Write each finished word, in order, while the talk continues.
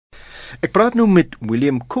Ek praat nou met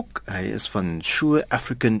William Cook, hy is van South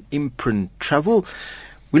African Imprint Travel.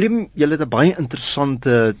 William, julle het 'n baie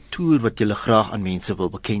interessante toer wat julle graag aan mense wil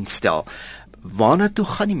bekendstel. Waarna toe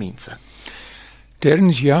gaan die mense?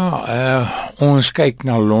 Terrance, ja, ons kyk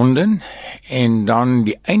na Londen en dan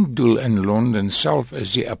die einddoel in Londen self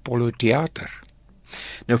is die Apollo-teater.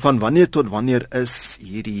 Nou van wanneer tot wanneer is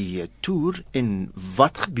hierdie toer en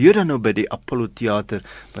wat gebeur dan nou by die Apollo-teater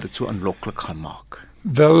wat dit so aanloklik gaan maak?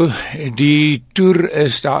 Wel, die toer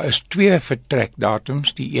daar is 2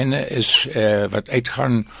 vertrekdatums. Die ene is wat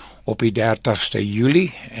uitgaan op die 30ste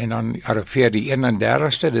Julie en dan arriveer die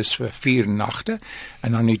 31ste, dis vir 4 nagte.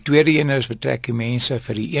 En dan die tweede ene is vertrek die mense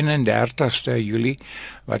vir die 31ste Julie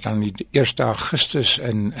wat dan die 1 Augustus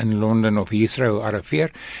in Londen of Heathrow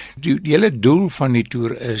arriveer. Die hele doel van die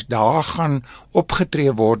toer is daar gaan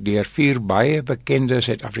opgetree word deur 4 baie bekende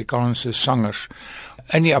Suid-Afrikaanse sangers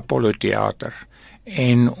in die Apollo-teater.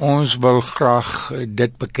 En ons wil graag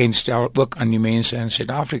dit bekendstel ook aan die mense in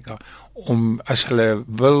Suid-Afrika om as hulle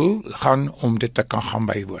wil gaan om dit te kan gaan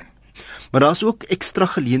bywoon. Maar daar's ook ekstra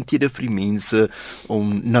geleenthede vir die mense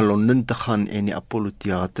om na Londen te gaan en die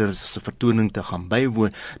Apollo-teater se vertoning te gaan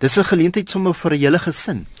bywoon. Dis 'n geleentheid sommer vir 'n hele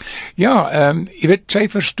gesin. Ja, jy weet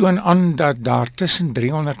syfers toon aan dat daar tussen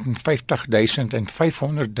 350.000 en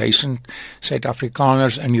 500.000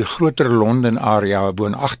 Suid-Afrikaners in die groter Londen area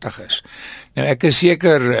woonagtig is. Nou ek is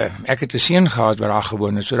seker, ek het 'n seun gehad wat daar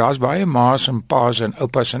gewoon het, so daar's baie ma's en pa's en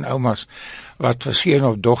oupas en oumas wat vir seun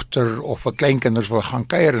of dogter of vir kleinkinders wil gaan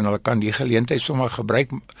kuier en hulle kan die geleentheid sommer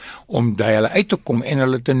gebruik om by hulle uit te kom en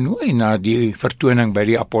hulle te nooi na die vertoning by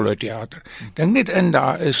die Apollo-teater. Dink net in,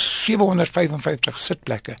 daar is 755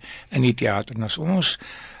 sitplekke in die teater en as ons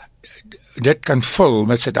dit kan vul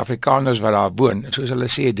met Suid-Afrikaners wat daar woon. Soos hulle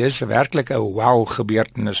sê, dis werklik 'n wow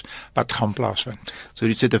gebeurtenis wat gaan plaasvind. So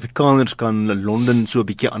die Suid-Afrikaners kan Londen so 'n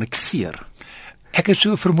bietjie annekseer. Ek het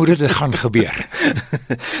so vermoed dit gaan gebeur.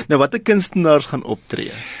 Nou watter kunstenaars gaan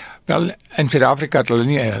optree? Wel, in Suid-Afrika het hulle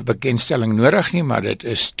nie 'n bekendstelling nodig nie, maar dit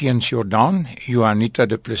is Terrance Jordan, Juanita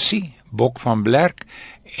du Plessis, Bok van Blerk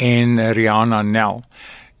en Rihanna Nel.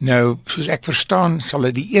 Nou, soos ek verstaan, sal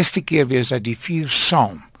dit die eerste keer wees dat die 4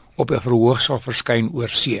 saam op 'n verhoog sal verskyn oor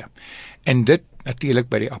see. En dit natuurlik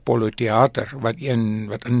by die Apollo-teater wat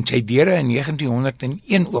in sy deure in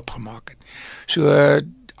 1901 oopgemaak het. So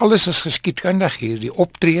alles is geskiedkundig hier, die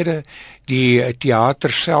optrede, die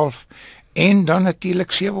teater self en dan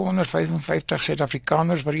natuurlik 755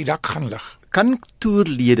 Suid-Afrikaners wat die dak gaan lig. Kan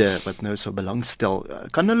toerlede wat nou so belangstel,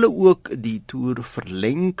 kan hulle ook die toer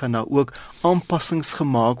verleng? Kan daar ook aanpassings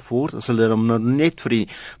gemaak word as hulle dan nou net vir 'n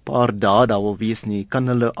paar dae daar wil wees nie, kan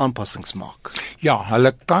hulle aanpassings maak? Ja,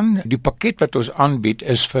 hulle kan, die pakket wat ons aanbied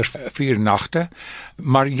is vir 4 nagte,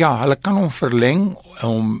 maar ja, hulle kan hom verleng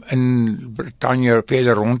om in Brittanje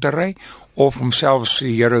verder rond te ry of om selfs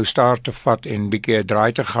die Eurostar te vat en bietjie 'n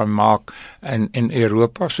draai te gaan maak in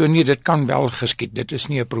Europa. So nee, dit kan wel geskied, dit is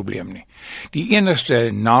nie 'n probleem nie. Die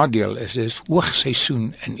enigste nadeel is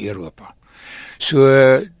hoogseisoen in Europa. So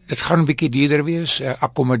dit gaan 'n bietjie duurder wees,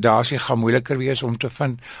 akkommodasie gaan moeiliker wees om te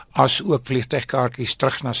vind as ook vliegtuigkaartjies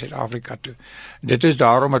terug na Suid-Afrika toe. Dit is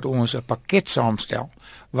daarom dat ons 'n pakket saamstel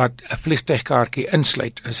wat 'n vliegtuigkaartjie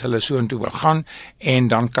insluit as hulle so intoe wil gaan en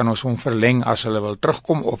dan kan ons hom verleng as hulle wil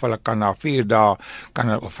terugkom of hulle kan na 4 dae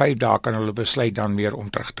of 5 dae kan hulle besluit dan weer om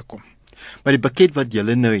terug te kom. Maar die pakket wat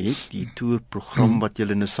julle nou het, die toerprogram wat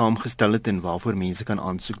julle nou saamgestel het en waarvoor mense kan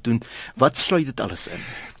aansoek doen, wat sluit dit alles in?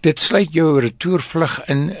 Dit sluit jou retourvlug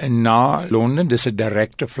in na Londen, dis 'n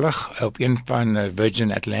direkte vlug op een van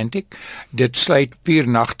Virgin Atlantic. Dit sluit 4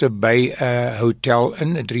 nagte by 'n hotel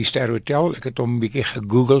in, 'n 3-ster hotel. Ek het hom 'n bietjie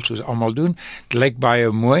gegoogel soos almal doen. Dit lyk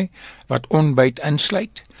baie mooi wat ontbyt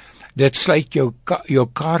insluit. Dit sluit jou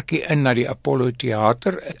kaartjie in na die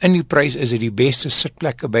Apollo-teater. In die prys is dit die beste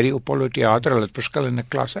sitplekke by die Apollo-teater, hulle het verskillende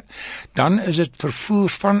klasse. Dan is dit vervoer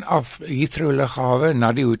vanaf Heathrow lughawe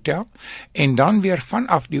na die hotel en dan weer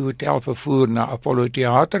vanaf die hotel vervoer na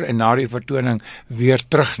Apollo-teater en na die vertoning weer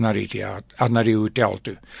terug na die teater, na die hotel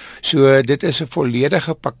toe. So dit is 'n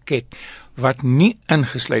volledige pakket wat nie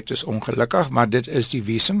ingesluit is ongelukkig, maar dit is die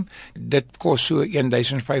visum. Dit kos so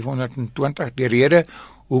 1520. Die rede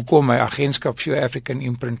hoekom my agentskap South African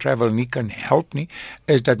Imprint Travel nie kan help nie,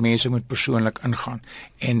 is dat mense moet persoonlik ingaan.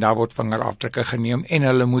 en daar word vingerafdrukke geneem en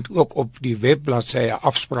hulle moet ook op die webbladsy 'n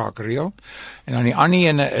afspraak reël. En dan die ander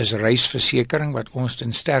ene is reisversekering wat ons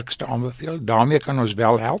ten sterkste aanbeveel. Daarmee kan ons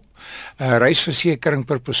wel help. Reisversekering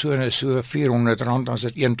per persoon is so R400 as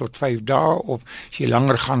dit 1 tot 5 dae, of as jy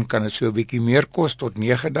langer gaan kan dit so 'n bietjie meer kos tot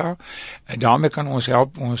 9 dae. Daarmee kan ons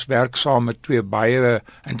help. Ons werk saam met 2 baie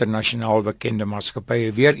internasionaal bekende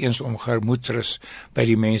maatskappye weer eens om gemoedsrus by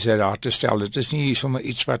die mense daar te stel. Dit is nie sommer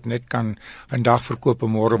iets wat net kan vandag verkoop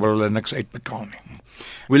en môre wil hulle niks uitbetaal nie.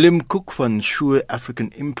 William Cook van Sure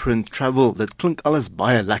African Imprint Travel, dit klink alles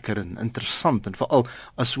baie lekker en interessant, en veral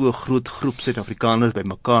as so 'n groot groep Suid-Afrikaners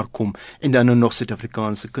bymekaar kom en dan nog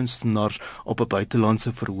Suid-Afrikaanse kunstenaars op 'n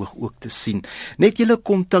buitelandse verhoog ook te sien. Net julle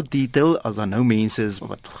kontakdetail as daar nou mense is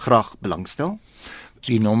wat graag belangstel.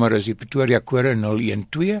 Die nommer is die Pretoria kode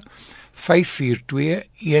 012 542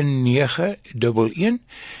 1911.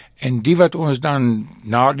 En die wat ons dan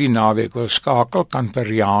na die naweek wil skakel, kan per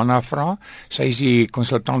Rihanna vra. Sy is die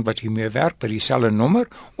konsultant wat hiermee werk by dieselfde nommer,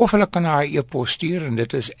 of hulle kan haar e-pos stuur en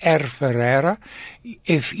dit is rferreira,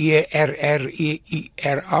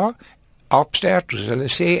 Ferreira, soos hulle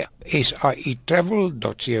sê,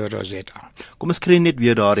 sai.travel.co.za. Kom ons kry net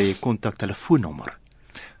weer daar die kontaktelefoonnommer.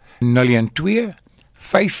 012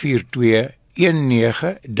 542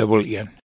 1911.